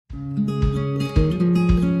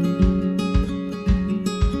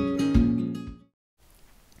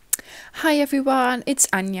Hi everyone, it's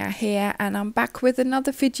Anja here and I'm back with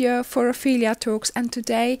another video for Ophelia Talks, and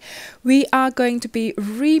today we are going to be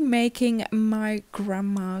remaking my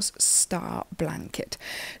grandma's star blanket.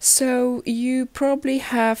 So you probably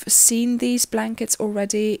have seen these blankets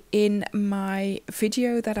already in my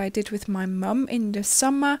video that I did with my mum in the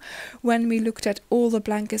summer when we looked at all the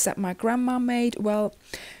blankets that my grandma made. Well,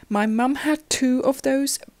 my mum had 2 of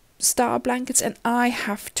those star blankets and I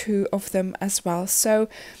have 2 of them as well. So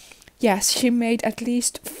yes, she made at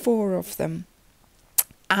least 4 of them.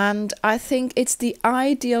 And I think it's the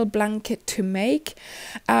ideal blanket to make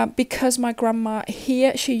because my grandma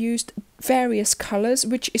here, she used various colors,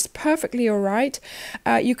 which is perfectly all right.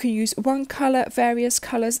 You can use one color, various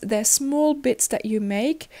colors. They're small bits that you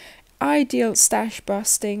make, ideal stash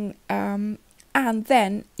busting, and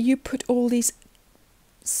then you put all these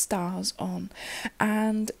stars on.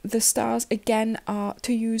 And the stars again are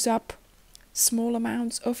to use up small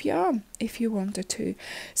amounts of yarn if you wanted to.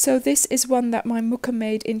 So this is one that my mucker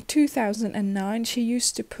made in 2009. She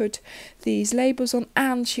used to put these labels on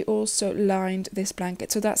and she also lined this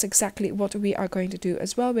blanket. So that's exactly what we are going to do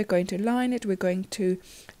as well. We're going to line it, we're going to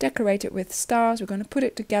decorate it with stars, we're going to put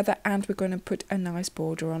it together, and we're going to put a nice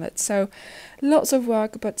border on it. So lots of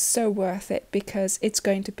work, but so worth it because it's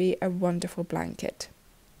going to be a wonderful blanket.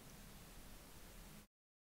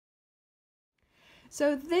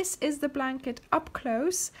 So this is the blanket up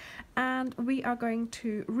close, and we are going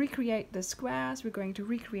to recreate the squares, we're going to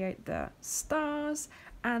recreate the stars,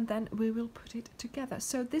 and then we will put it together.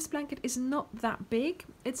 So this blanket is not that big,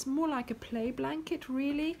 it's more like a play blanket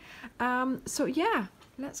really. So yeah,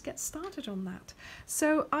 let's get started on that.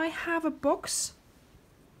 So I have a box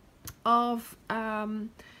of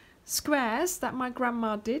squares that my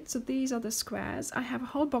grandma did. So these are the squares. I have a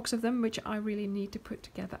whole box of them which I really need to put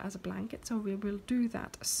together as a blanket, so we will do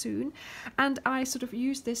that soon. And I sort of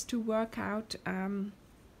use this to work out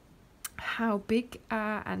how big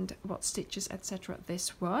and what stitches etc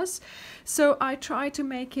this was. So I tried to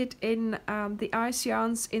make it in the ice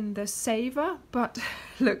yarns in the Saver, but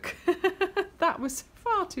look, that was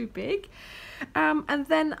far too big. And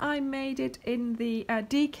then I made it in the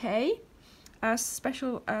DK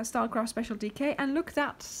special Stylecraft Special DK, and look,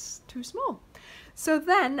 that's too small. So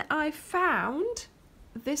then I found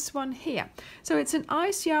this one here. So it's an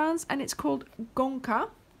ice yarns and it's called Gonka,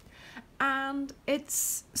 and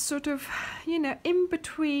it's sort of, you know, in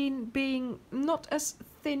between being not as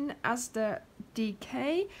thin as the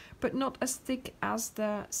DK but not as thick as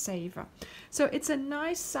the Saver. So it's a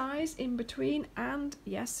nice size in between, and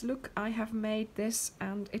yes, look, I have made this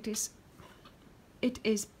and it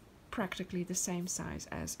is practically the same size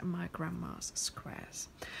as my grandma's squares.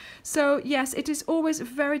 So yes, it is always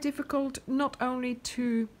very difficult not only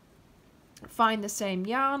to find the same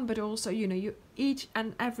yarn, but also, you know, each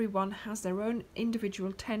and everyone has their own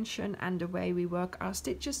individual tension and the way we work our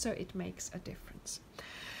stitches, so it makes a difference.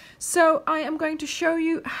 So I am going to show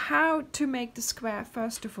you how to make the square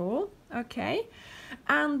first of all, okay,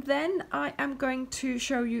 and then I am going to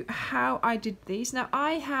show you how I did these. Now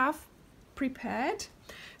I have prepared,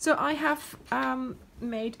 so I have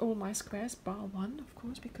made all my squares bar one, of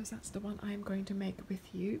course, because that's the one I am going to make with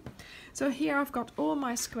you. So here I've got all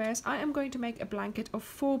my squares. I am going to make a blanket of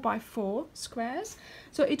 4 by 4 squares,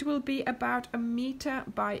 so it will be about 1 meter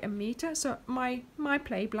by 1 meter. So my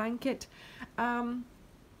play blanket, and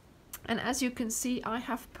as you can see, I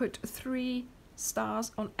have put 3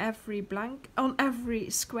 stars on every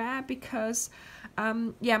square because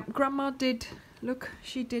yeah, grandma did, look,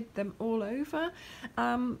 she did them all over,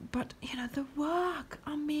 but you know, the work,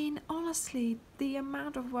 I mean, honestly, the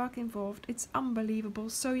amount of work involved, it's unbelievable.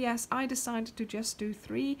 So yes, I decided to just do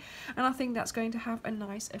 3, and I think that's going to have a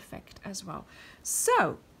nice effect as well.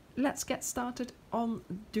 So let's get started on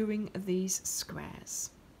doing these squares.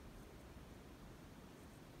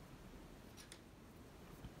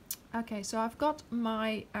 Okay, so I've got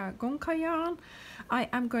my Gonka yarn. I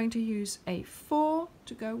am going to use a 4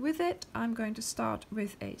 to go with it. I'm going to start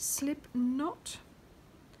with a slip knot,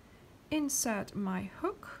 insert my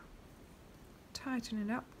hook, tighten it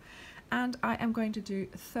up, and I am going to do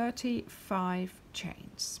 35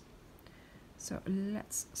 chains. So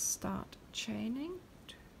let's start chaining.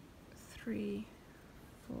 2, 3,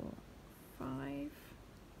 4, 5.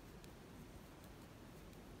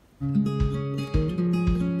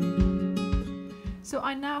 So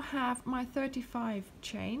I now have my 35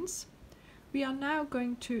 chains. We are now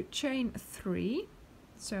going to chain 3.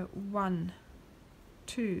 So 1,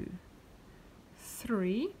 2,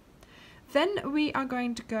 3. Then we are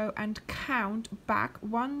going to go and count back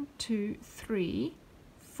 1, 2, 3,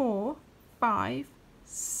 4, 5,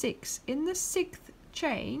 6. In the 6th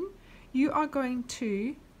chain, you are going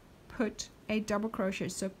to put a double crochet.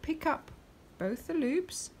 So pick up both the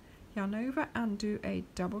loops, yarn over and do a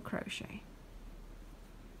double crochet.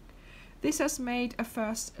 This has made a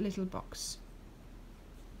first little box.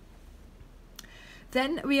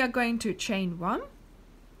 Then we are going to chain 1,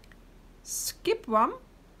 skip 1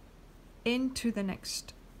 into the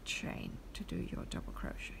next chain to do your double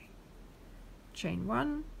crochet. Chain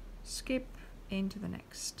 1, skip into the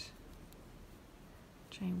next.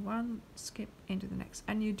 Chain 1, skip into the next,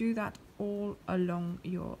 and you do that all along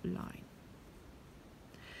your line.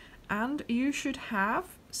 And you should have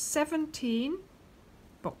 17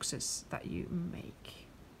 boxes that you make.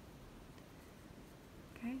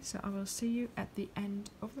 Okay, so I will see you at the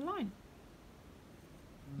end of the line.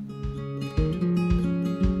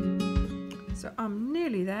 So I'm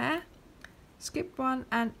nearly there. Skip 1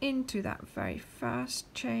 and into that very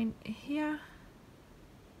first chain here.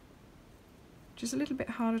 Just a little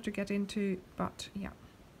bit harder to get into, but yeah.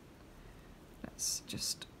 Let's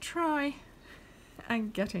just try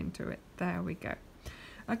and get into it. There we go.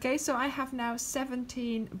 Okay, so I have now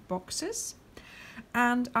 17 boxes,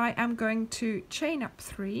 and I am going to chain up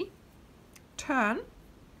 3, turn,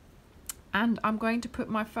 and I'm going to put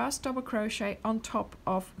my first double crochet on top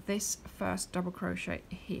of this first double crochet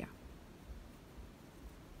here.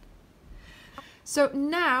 So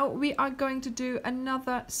now we are going to do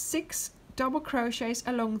another 6 double crochets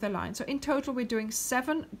along the line. So in total we're doing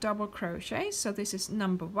 7 double crochets. So this is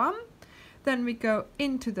number 1. Then we go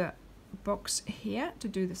into the box here to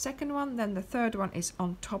do the second one. Then the third one is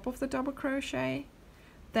on top of the double crochet.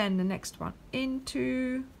 Then the next one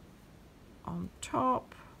into, on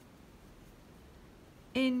top,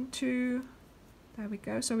 into, there we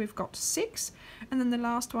go. So we've got 6, and then the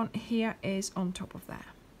last one here is on top of there.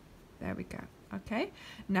 There we go. Okay,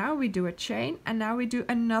 now we do a chain, and now we do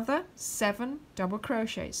another 7 double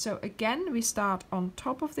crochets. So again, we start on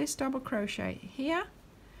top of this double crochet here,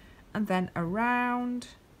 and then around,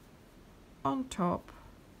 on top,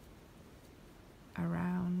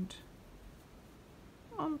 around,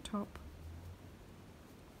 on top,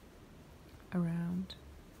 around,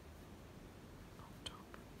 on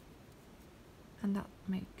top, and that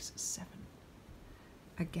makes 7.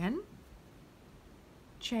 Again,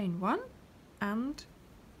 chain 1 and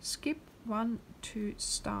skip 1 to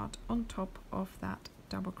start on top of that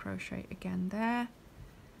double crochet again there,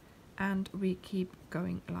 and we keep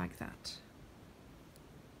going like that.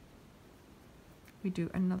 We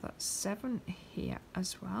do another 7 here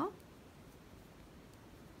as well,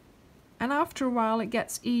 and after a while it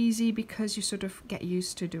gets easy because you sort of get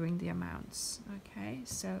used to doing the amounts. Okay,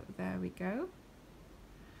 so there we go.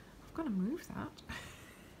 I've got to move that.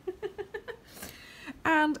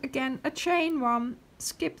 And again, a chain 1,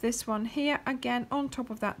 skip this one here again on top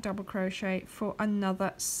of that double crochet for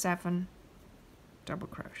another 7 double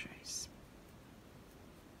crochets.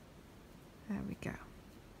 There we go.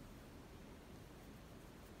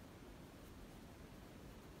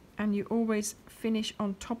 And you always finish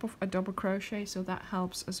on top of a double crochet, so that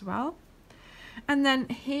helps as well. And then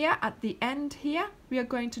here at the end here, we are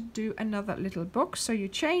going to do another little box. So you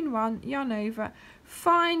chain 1, yarn over,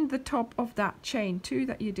 find the top of that chain 2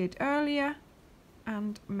 that you did earlier,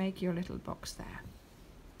 and make your little box there.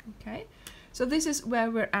 Okay, so this is where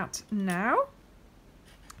we're at now.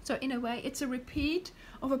 So in a way it's a repeat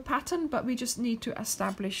of a pattern, but we just need to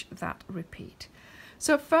establish that repeat.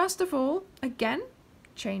 So first of all, again,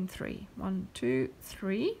 chain 3, 1, 2,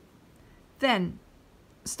 3, then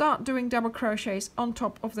start doing double crochets on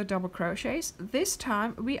top of the double crochets. This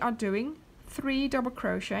time we are doing 3 double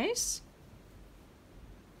crochets.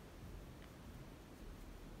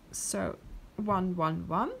 So 1, 1,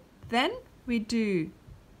 1. Then we do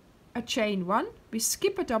a chain 1, we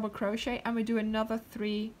skip a double crochet, and we do another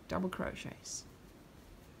 3 double crochets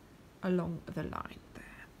along the line there.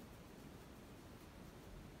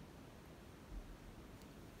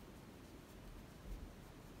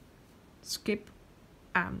 Skip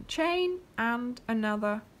and chain, and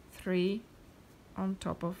another 3 on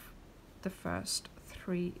top of the first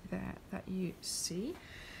 3 there that you see.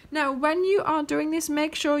 Now when you are doing this,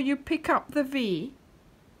 make sure you pick up the V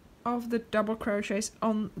of the double crochets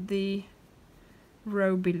on the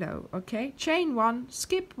row below. Okay, chain 1,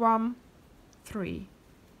 skip 1, 3.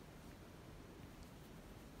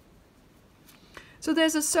 So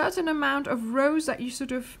there's a certain amount of rows that you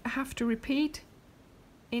sort of have to repeat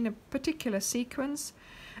in a particular sequence,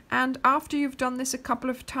 and after you've done this a couple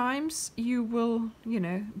of times, you will, you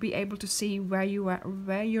know, be able to see where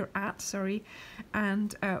you're at,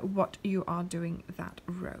 and what you are doing that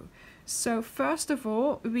row. So first of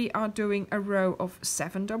all, we are doing a row of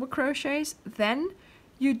 7 double crochets, then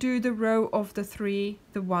you do the row of the 3,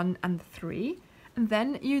 the 1 and the 3, and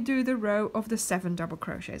then you do the row of the 7 double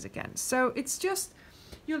crochets again. So it's just,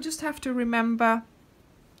 you'll just have to remember,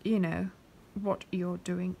 you know, what you're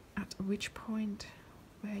doing at which point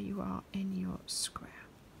where you are in your square.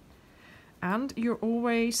 And you're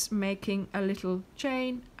always making a little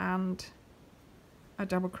chain and a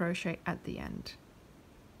double crochet at the end.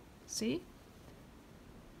 See?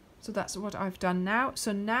 So that's what I've done now.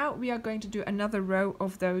 So now we are going to do another row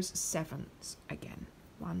of those 7s again.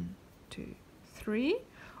 1, 2, 3.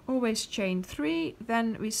 Always chain 3.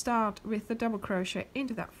 Then we start with the double crochet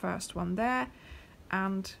into that first one there,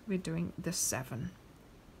 and we're doing the 7.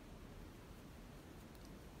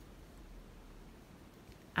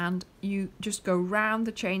 And you just go round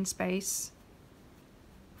the chain space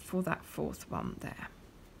for that 4th one there.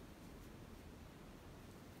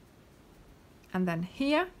 And then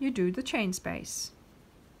here you do the chain space.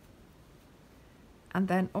 And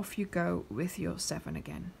then off you go with your 7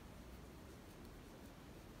 again.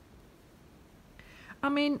 I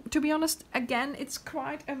mean, to be honest, again, it's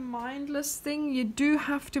quite a mindless thing. You do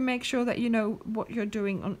have to make sure that you know what you're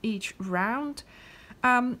doing on each round.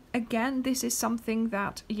 Again, this is something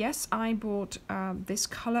that, yes, I bought this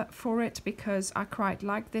color for it because I quite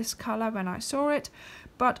like this color when I saw it,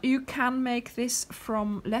 but you can make this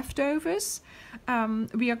from leftovers.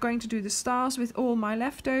 We are going to do the stars with all my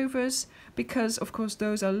leftovers because, of course,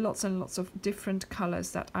 those are lots and lots of different colors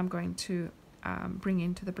that I'm going to bring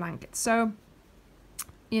into the blanket. So,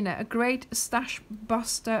 you know, a great stash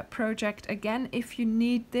buster project again if you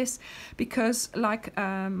need this, because like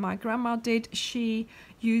my grandma did, she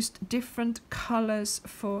used different colors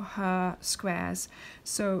for her squares,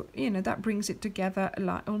 so you know that brings it together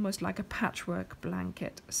like almost like a patchwork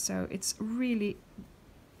blanket. So it's really,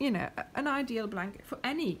 you know, an ideal blanket for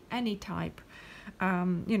any type.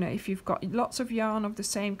 You know, if you've got lots of yarn of the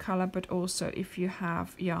same color, but also if you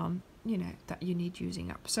have yarn, you know, that you need using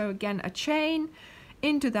up. So again, a chain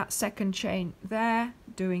into that second chain there,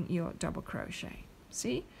 doing your double crochet.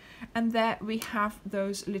 See? And there we have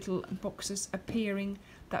those little boxes appearing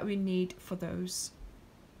that we need for those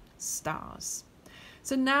stars.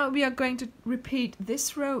 So now we are going to repeat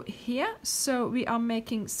this row here. So we are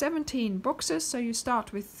making 17 boxes. So you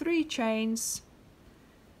start with 3 chains,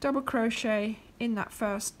 double crochet in that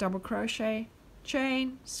first double crochet,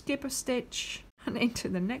 chain, skip a stitch, and into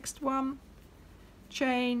the next one,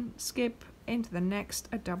 chain, skip, into the next,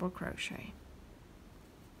 a double crochet.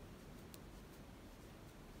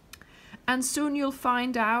 And soon you'll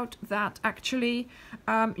find out that actually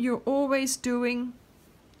you're always doing,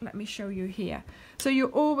 let me show you here. So you're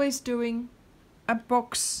always doing a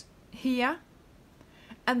box here,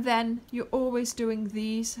 and then you're always doing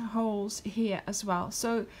these holes here as well.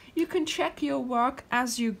 So you can check your work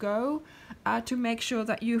as you go to make sure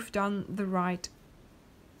that you've done the right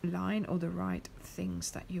line or the right things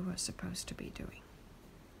that you were supposed to be doing.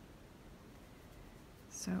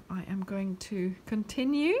 So I am going to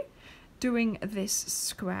continue doing this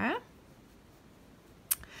square.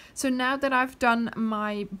 So now that I've done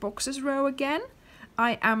my boxes row again,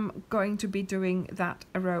 I am going to be doing that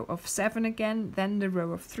a row of 7 again, then the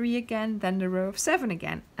row of 3 again, then the row of 7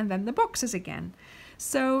 again, and then the boxes again.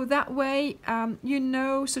 So that way you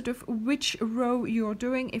know sort of which row you're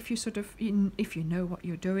doing, if you sort of if you know what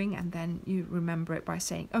you're doing, and then you remember it by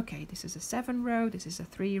saying, okay, this is a 7 row, this is a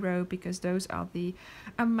 3 row, because those are the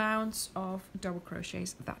amounts of double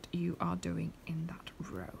crochets that you are doing in that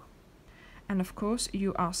row. And of course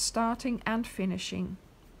you are starting and finishing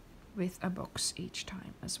with a box each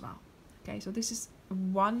time as well. Okay, so this is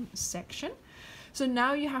one section. So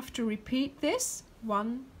now you have to repeat this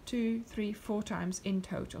 1, 2, 3, 4 times in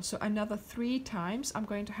total. So another 3 times I'm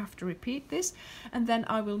going to have to repeat this, and then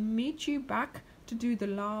I will meet you back to do the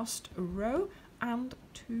last row and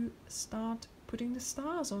to start putting the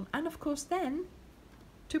stars on, and of course then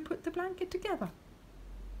to put the blanket together.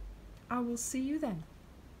 I will see you then.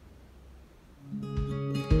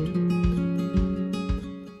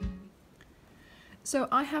 So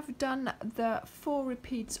I have done the 4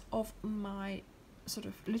 repeats of my sort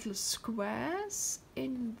of little squares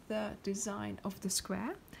in the design of the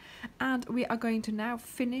square, and we are going to now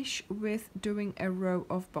finish with doing a row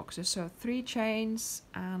of boxes. So 3 chains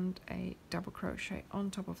and a double crochet on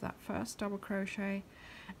top of that first double crochet,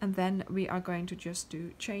 and then we are going to just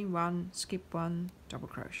do chain 1, skip 1, double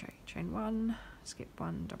crochet, chain 1, skip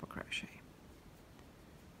 1, double crochet,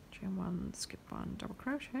 chain 1, skip 1, double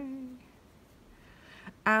crochet.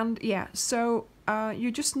 And yeah, so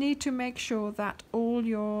you just need to make sure that all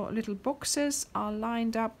your little boxes are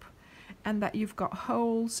lined up and that you've got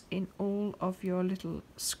holes in all of your little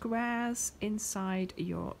squares inside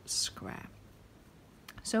your square.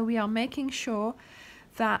 So we are making sure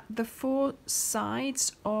that the 4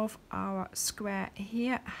 sides of our square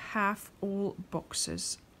here have all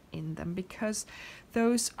boxes in them, because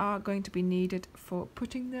those are going to be needed for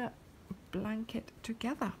putting the blanket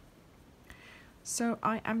together. So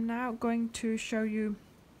I am now going to show you,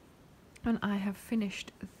 when I have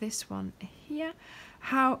finished this one here,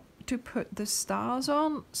 how to put the stars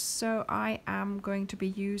on. So I am going to be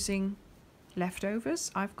using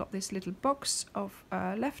leftovers. I've got this little box of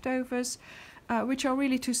leftovers, which are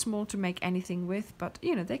really too small to make anything with, but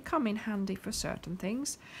you know, they come in handy for certain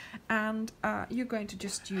things. And you're going to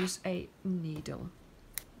just use a needle.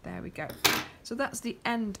 There we go. So that's the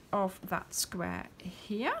end of that square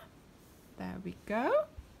here. There we go.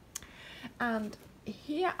 And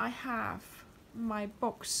here I have my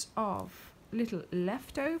box of little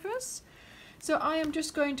leftovers. So I am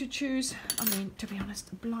just going to choose, I mean, to be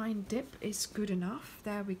honest, blind dip is good enough.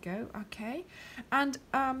 There we go. Okay. And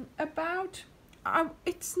about,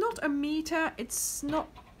 it's not a meter, it's not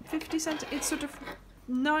 50 centimeters, it's sort of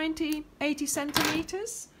 90, 80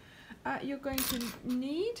 centimeters you're going to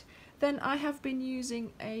need. Then I have been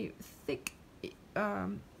using a thick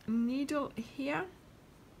needle here,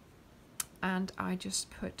 and I just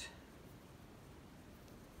put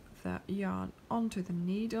the yarn onto the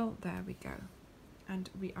needle. There we go, and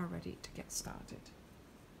we are ready to get started.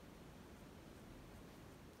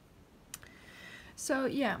 So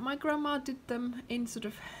yeah, my grandma did them in sort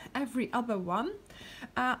of every other one.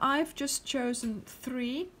 I've just chosen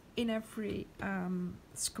 3 in every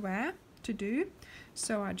square to do.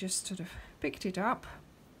 So I just sort of picked it up,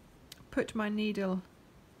 put my needle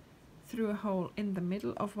through a hole in the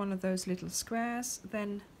middle of one of those little squares,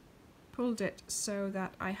 then pulled it so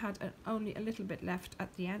that I had only a little bit left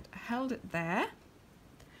at the end, held it there,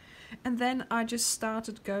 and then I just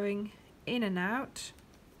started going in and out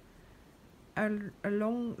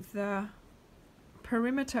along the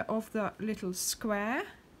perimeter of the little square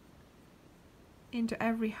into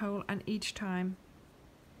every hole, and each time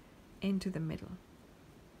into the middle.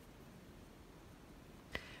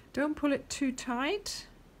 Don't pull it too tight,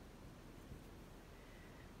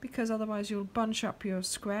 because otherwise you'll bunch up your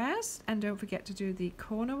squares. And don't forget to do the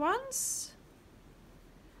corner ones.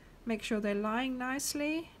 Make sure they're lying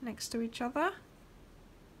nicely next to each other.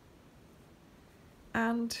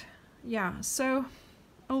 And yeah, so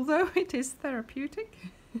although it is therapeutic,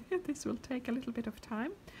 this will take a little bit of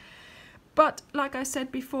time. But like I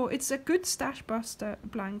said before, it's a good stash buster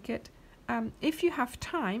blanket. If you have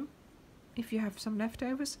time, if you have some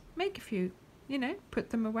leftovers, make a few, you know, put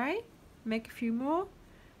them away, make a few more,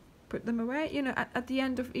 put them away. You know, at the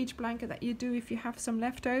end of each blanket that you do, if you have some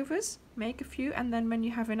leftovers, make a few, and then when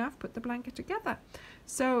you have enough, put the blanket together.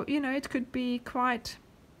 So, you know, it could be quite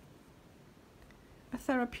a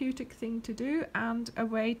therapeutic thing to do, and a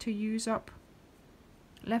way to use up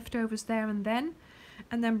leftovers there and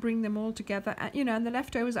then bring them all together. You know, and the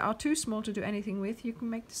leftovers that are too small to do anything with, you can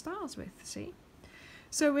make the stars with, see?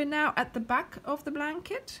 So we're now at the back of the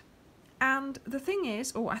blanket, and the thing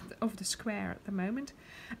is, or of the square at the moment,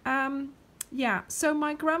 yeah, so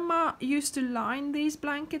my grandma used to line these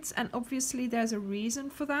blankets, and obviously there's a reason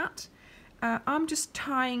for that. I'm just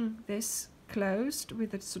tying this closed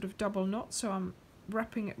with a sort of double knot, so I'm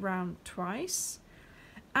wrapping it round twice.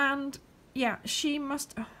 And yeah, she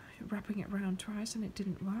must wrapping it round twice, and it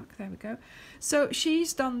didn't work. There we go. So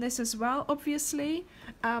she's done this as well, obviously,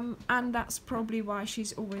 and that's probably why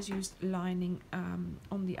she's always used lining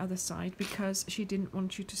on the other side, because she didn't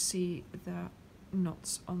want you to see the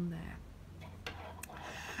knots on there.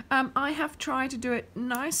 I have tried to do it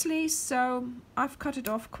nicely, so I've cut it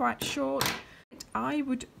off quite short. I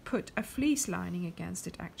would put a fleece lining against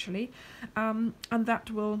it, actually, and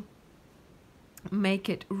that will make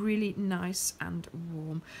it really nice and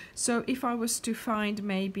warm. So if I was to find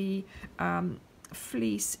maybe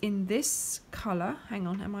fleece in this color, hang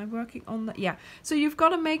on, am I working on that? Yeah, so you've got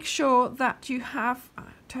to make sure that you have,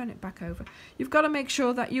 turn it back over, you've got to make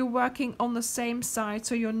sure that you're working on the same side,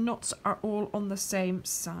 so your knots are all on the same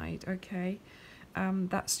side, okay?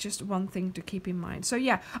 That's just one thing to keep in mind. So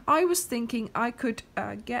yeah, I was thinking I could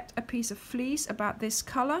get a piece of fleece about this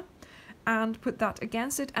color and put that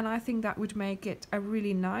against it, and I think that would make it a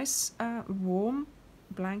really nice warm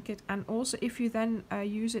blanket. And also, if you then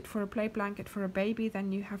use it for a play blanket for a baby,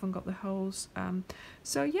 then you haven't got the holes.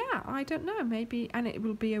 So yeah, I don't know, maybe, and it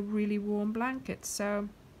will be a really warm blanket. So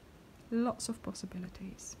lots of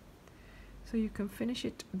possibilities. So you can finish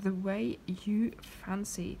it the way you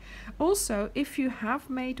fancy. Also, if you have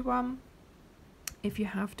made one if you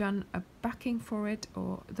have done a backing for it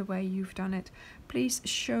or the way you've done it, please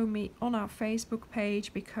show me on our Facebook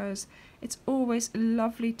page, because it's always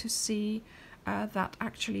lovely to see that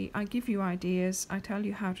actually I give you ideas, I tell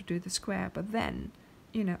you how to do the square, but then,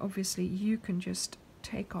 you know, obviously you can just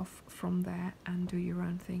take off from there and do your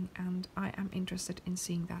own thing. And I am interested in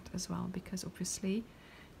seeing that as well, because obviously,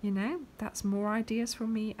 you know, that's more ideas for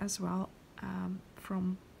me as well,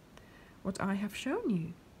 from what I have shown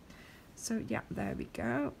you. So yeah, there we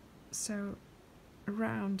go. So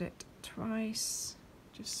round it twice,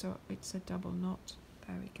 just so it's a double knot.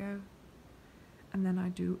 There we go. And then I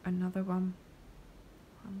do another one.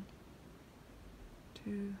 1,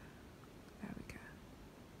 2, there we go.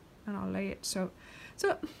 And I'll lay it so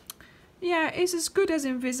yeah, it's as good as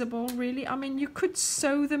invisible, really. I mean, you could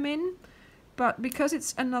sew them in, but because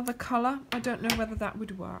it's another color, I don't know whether that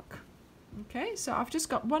would work. Okay, so I've just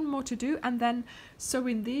got one more to do, and then sew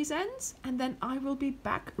in these ends, and then I will be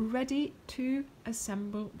back ready to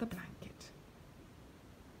assemble the blanket.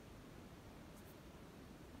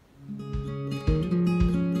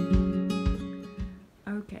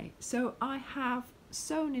 Okay, so I have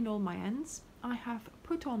sewn in all my ends, I have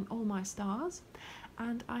put on all my stars,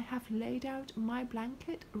 and I have laid out my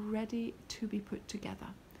blanket ready to be put together.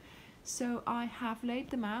 So I have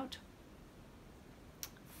laid them out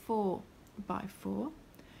 4 by 4,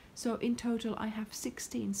 so in total I have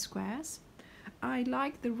 16 squares. I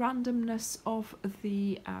like the randomness of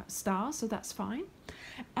the stars, so that's fine,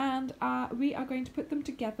 and we are going to put them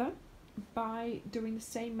together by doing the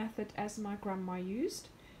same method as my grandma used.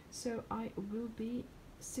 So I will be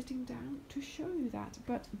sitting down to show you that,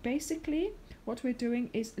 but basically what we're doing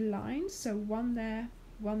is lines, so 1 there,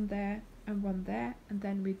 1 there, and 1 there, and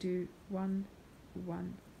then we do 1,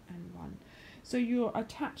 1, and 1. So you're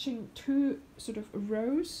attaching 2 sort of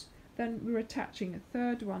rows, then we're attaching a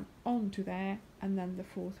third one onto there, and then the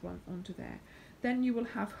 4th one onto there. Then you will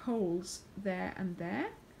have holes there, and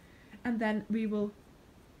then we will,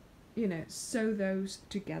 you know, sew those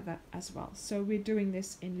together as well. So we're doing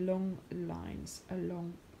this in long lines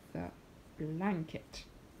along the blanket.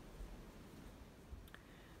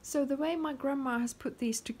 So the way my grandma has put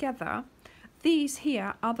these together, these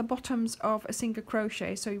here are the bottoms of a single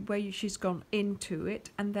crochet, so where she's gone into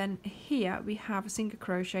it, and then here we have a single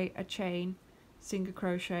crochet, a chain, single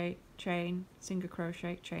crochet, chain, single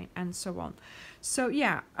crochet, chain, and so on. So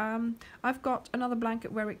yeah, I've got another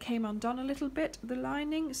blanket where it came undone a little bit, the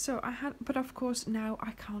lining, so I had, but of course now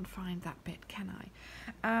I can't find that bit, can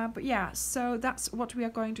I? But yeah, so that's what we are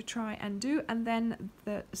going to try and do, and then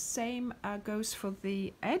the same goes for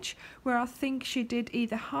the edge, where I think she did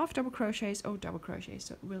either half double crochets or double crochets,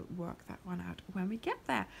 so we'll work that one out when we get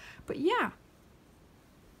there. But yeah,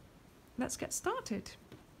 let's get started.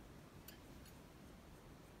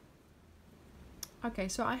 Okay,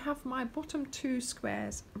 so I have my bottom 2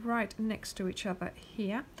 squares right next to each other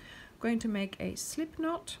here. I'm going to make a slip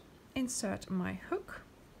knot, insert my hook,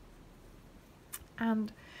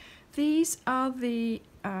 and these are the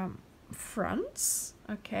fronts.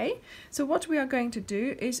 Okay, so what we are going to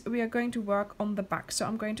do is we are going to work on the back. So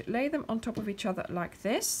I'm going to lay them on top of each other like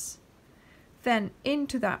this, then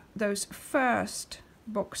into those first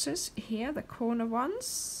boxes here, the corner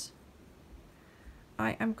ones,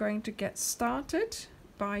 I am going to get started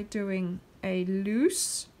by doing a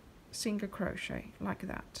loose single crochet like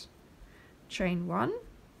that. Chain 1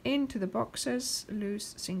 into the boxes,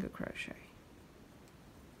 loose single crochet.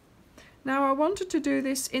 Now I wanted to do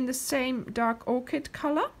this in the same dark orchid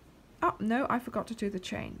color. Oh no, I forgot to do the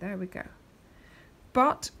chain. There we go.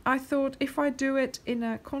 But I thought if I do it in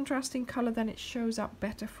a contrasting color, then it shows up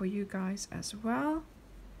better for you guys as well.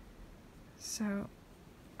 So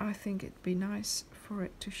I think it'd be nice for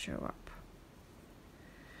it to show up.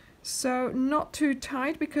 So not too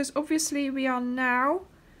tight, because obviously we are now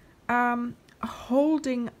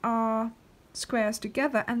holding our squares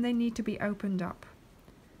together and they need to be opened up.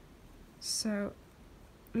 So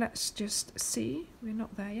let's just see, we're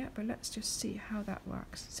not there yet, but let's just see how that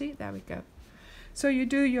works. See, there we go. So you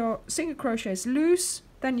do your single crochets loose,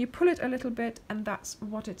 then you pull it a little bit, and that's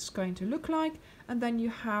what it's going to look like, and then you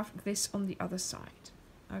have this on the other side.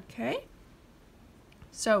 Okay,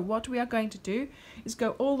 so what we are going to do is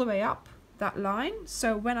go all the way up that line.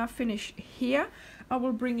 So when I finish here, I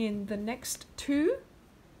will bring in the next 2,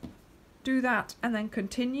 do that, and then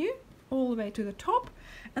continue all the way to the top,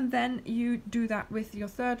 and then you do that with your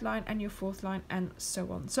 3rd line and your 4th line and so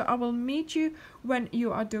on. So I will meet you when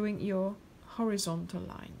you are doing your horizontal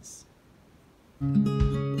lines.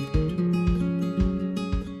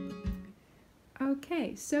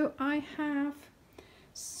 Okay, so I have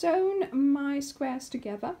sewn my squares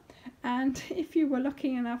together, And if you were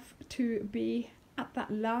lucky enough to be at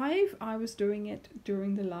that live, I was doing it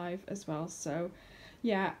during the live as well. So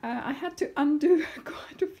yeah, I had to undo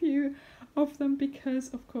quite a few of them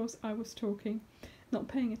because of course I was talking, not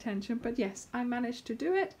paying attention. But yes, I managed to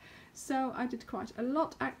do it. So I did quite a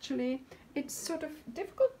lot actually. It's sort of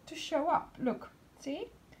difficult to show up. Look, see?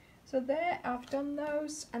 So there I've done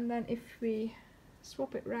those, and then if we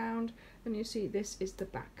swap it round, then you see this is the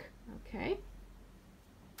back. Okay.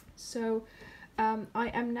 So I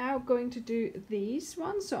am now going to do these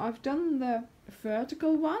ones. So I've done the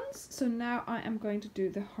vertical ones, so now I am going to do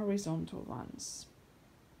the horizontal ones.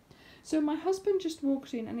 So my husband just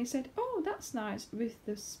walked in and he said, "Oh, that's nice with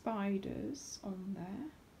the spiders on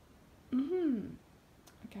there."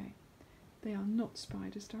 Okay, they are not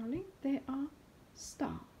spiders, darling, they are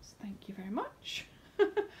stars. Thank you very much.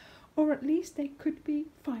 Or at least they could be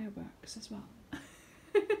fireworks as well.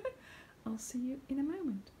 I'll see you in a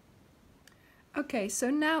moment. Okay, so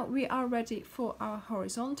now we are ready for our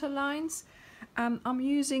horizontal lines. I'm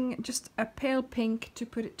using just a pale pink to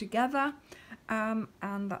put it together, and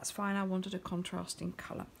that's fine. I wanted a contrasting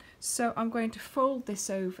color. So I'm going to fold this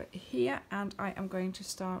over here, and I am going to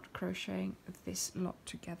start crocheting this lot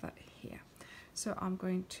together here. So I'm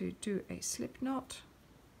going to do a slip knot,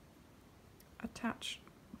 attach,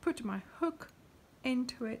 put my hook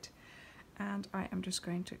into it, and I am just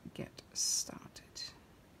going to get started.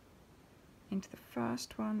 Into the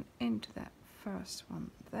first one, into that first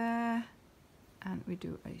one there, and we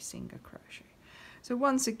do a single crochet. So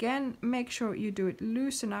once again, make sure you do it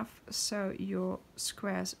loose enough so your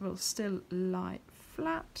squares will still lie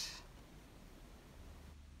flat.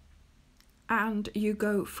 And you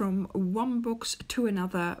go from one box to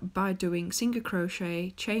another by doing single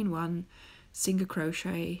crochet, chain one, single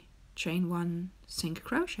crochet, chain one, single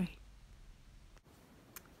crochet.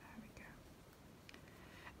 There we go.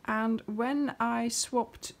 And when I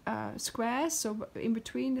swapped squares, so in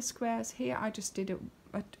between the squares here, I just did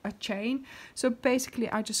a chain. So basically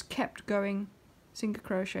I just kept going single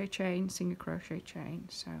crochet chain, single crochet chain.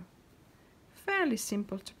 So fairly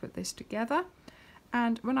simple to put this together.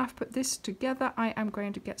 And when I've put this together, I am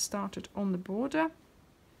going to get started on the border.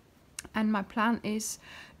 And my plan is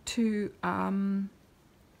to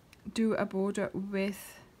do a border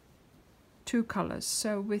with two colors,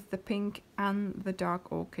 so with the pink and the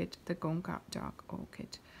dark orchid, the Gonka dark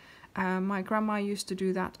orchid. My grandma used to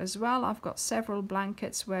do that as well. I've got several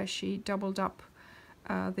blankets where she doubled up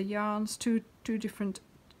the yarns, two different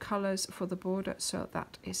colors for the border, so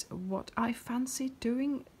that is what I fancy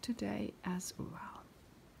doing today as well.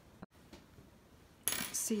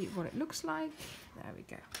 See what it looks like. There we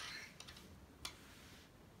go.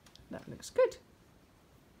 That looks good.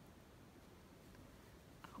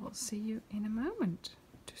 I will see you in a moment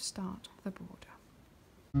to start the border.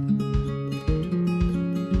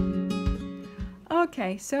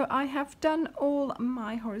 Okay, so I have done all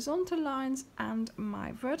my horizontal lines and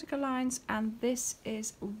my vertical lines, and this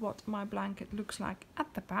is what my blanket looks like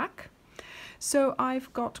at the back. So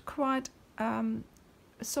I've got quite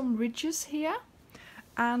some ridges here,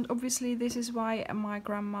 and obviously this is why my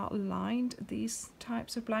grandma lined these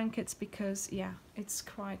types of blankets, because yeah, it's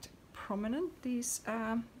quite prominent, these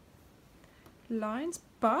lines.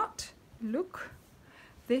 But look,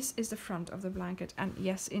 this is the front of the blanket, and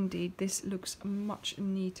yes indeed, this looks much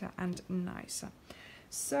neater and nicer.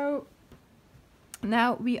 So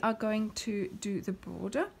now we are going to do the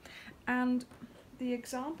border, and the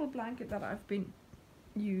example blanket that I've been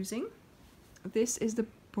using, this is the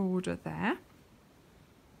border there.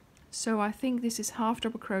 So I think this is half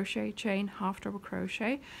double crochet, chain, half double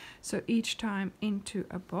crochet, so each time into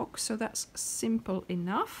a box. So that's simple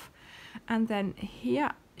enough. And then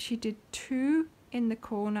here she did 2 in the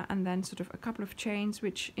corner, and then sort of a couple of chains,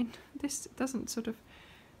 which in this doesn't sort of,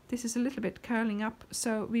 this is a little bit curling up,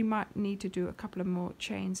 so we might need to do a couple of more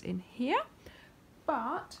chains in here.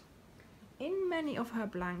 But in many of her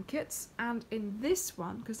blankets, and in this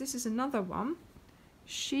one, because this is another one,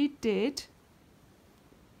 she did,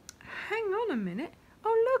 hang on a minute,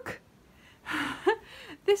 oh look,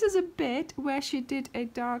 this is a bit where she did a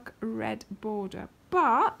dark red border,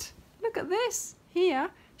 but look at this here,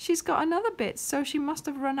 she's got another bit, so she must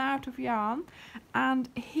have run out of yarn, and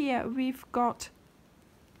here we've got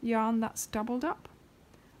yarn that's doubled up.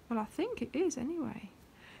 Well, I think it is anyway.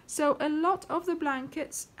 So a lot of the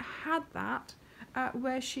blankets had that,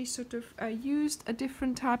 where she sort of used a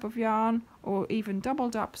different type of yarn, or even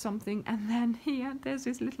doubled up something, and then here there's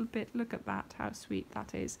this little bit, look at that, how sweet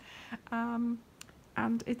that is. And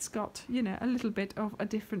it's got, you know, a little bit of a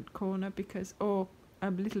different corner, because, or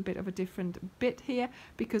a little bit of a different bit here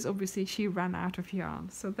because obviously she ran out of yarn.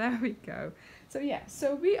 So there we go. So yeah,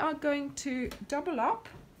 so we are going to double up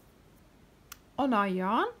on our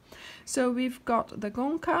yarn. So we've got the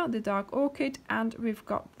Gonka, the dark orchid, and we've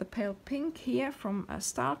got the pale pink here from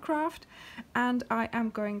Starcraft, and I am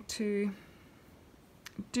going to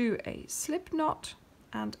do a slip knot,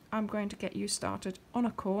 and I'm going to get you started on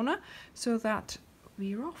a corner so that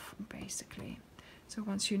we're off basically. So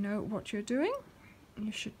once you know what you're doing,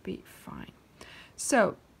 you should be fine.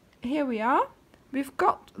 So here we are. We've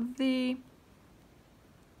got the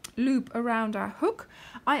loop around our hook.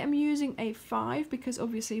 I am using a 5 because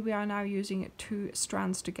obviously we are now using 2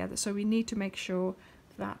 strands together, so we need to make sure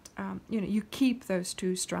that you know, you keep those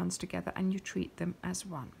 2 strands together and you treat them as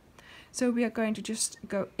one. So we are going to just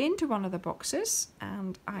go into one of the boxes,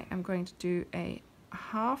 and I am going to do a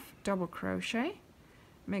half double crochet.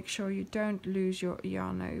 Make sure you don't lose your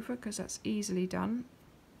yarn over because that's easily done.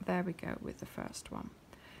 There we go with the first one.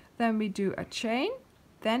 Then we do a chain.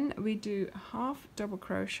 Then we do a half double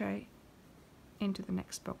crochet into the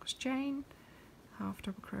next box, chain, half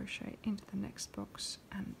double crochet into the next box,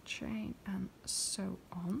 and chain, and so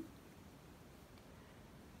on.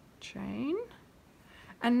 Chain.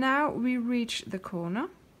 And now we reach the corner.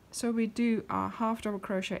 So we do our half double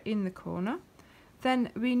crochet in the corner.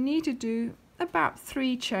 Then we need to do about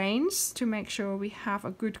 3 chains to make sure we have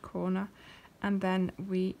a good corner. And then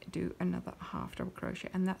we do another half double crochet,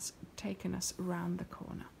 and that's taken us around the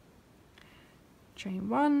corner. Chain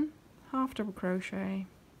 1, half double crochet,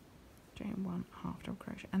 chain 1, half double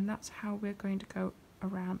crochet, and that's how we're going to go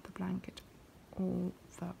around the blanket all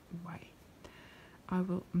the way. I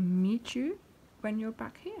will meet you when you're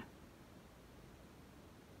back here.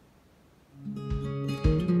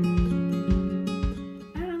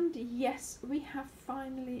 Yes, we have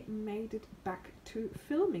finally made it back to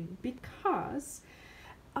filming because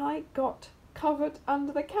I got covered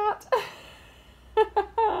under the cat.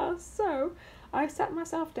 So I sat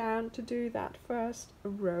myself down to do that first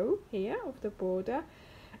row here of the border,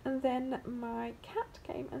 and then my cat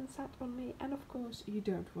came and sat on me, and of course you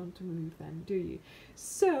don't want to move then, do you?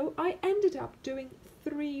 So I ended up doing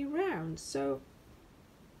 3 rounds. So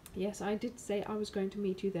yes, I did say I was going to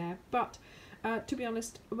meet you there, but to be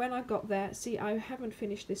honest, when I got there, see, I haven't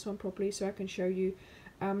finished this one properly, so I can show you.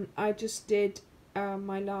 I just did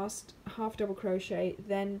my last half double crochet,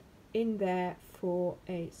 then in there for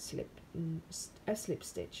a slip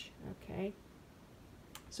stitch. Okay,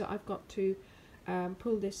 so I've got to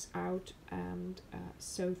pull this out and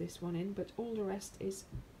sew this one in, but all the rest is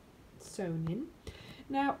sewn in.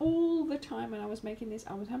 Now, all the time when I was making this,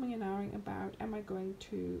 I was humming and ahhing about, am I going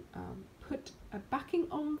to put a backing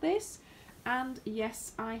on this? And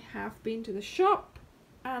yes, I have been to the shop,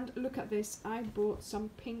 and look at this. I bought some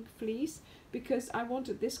pink fleece because I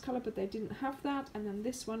wanted this color, but they didn't have that, and then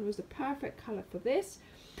this one was the perfect color for this.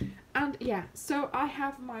 And yeah, so I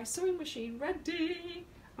have my sewing machine ready.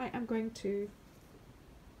 I am going to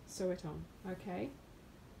sew it on. Okay,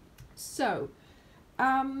 so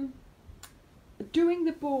doing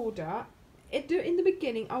the border, in the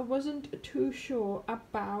beginning I wasn't too sure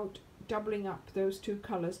about doubling up those 2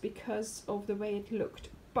 colors because of the way it looked,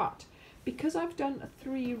 but because I've done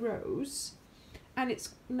 3 rows and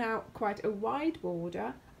it's now quite a wide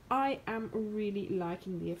border, I am really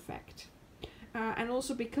liking the effect. And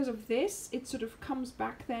also because of this, it sort of comes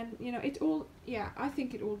back then, you know, it all, yeah, I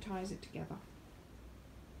think it all ties it together.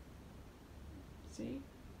 See?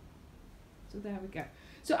 So there we go.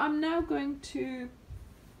 So I'm now going to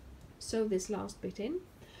sew this last bit in,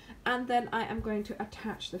 and then I am going to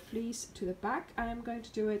attach the fleece to the back. I am going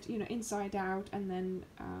to do it, you know, inside out, and then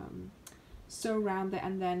sew around there,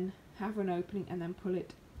 and then have an opening, and then pull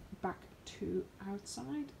it back to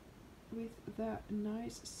outside with the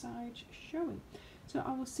nice sides showing. So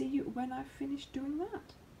I will see you when I've finished doing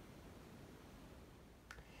that.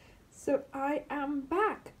 So I am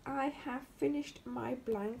back. I have finished my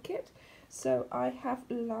blanket. So I have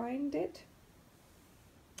lined it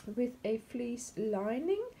with a fleece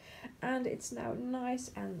lining, and it's now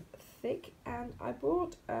nice and thick, and I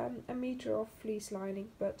bought a meter of fleece lining,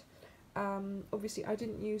 but obviously I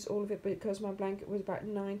didn't use all of it because my blanket was about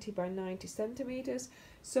 90 by 90 centimeters,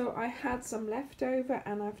 so I had some left over,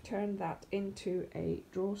 and I've turned that into a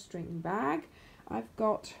drawstring bag. I've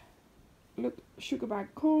got, look, sugar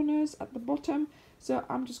bag corners at the bottom, so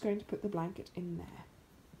I'm just going to put the blanket in there.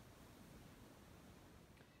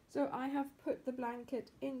 So I have put the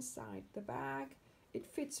blanket inside the bag. It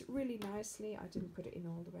fits really nicely. I didn't put it in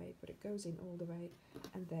all the way, but it goes in all the way,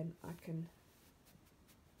 and then I can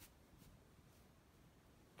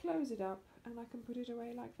close it up and I can put it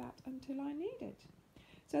away like that until I need it.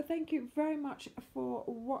 So thank you very much for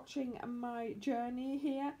watching my journey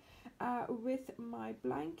here with my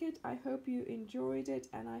blanket. I hope you enjoyed it,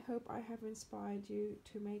 and I hope I have inspired you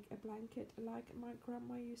to make a blanket like my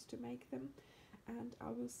grandma used to make them. And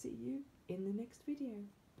I will see you in the next video.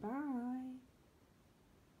 Bye!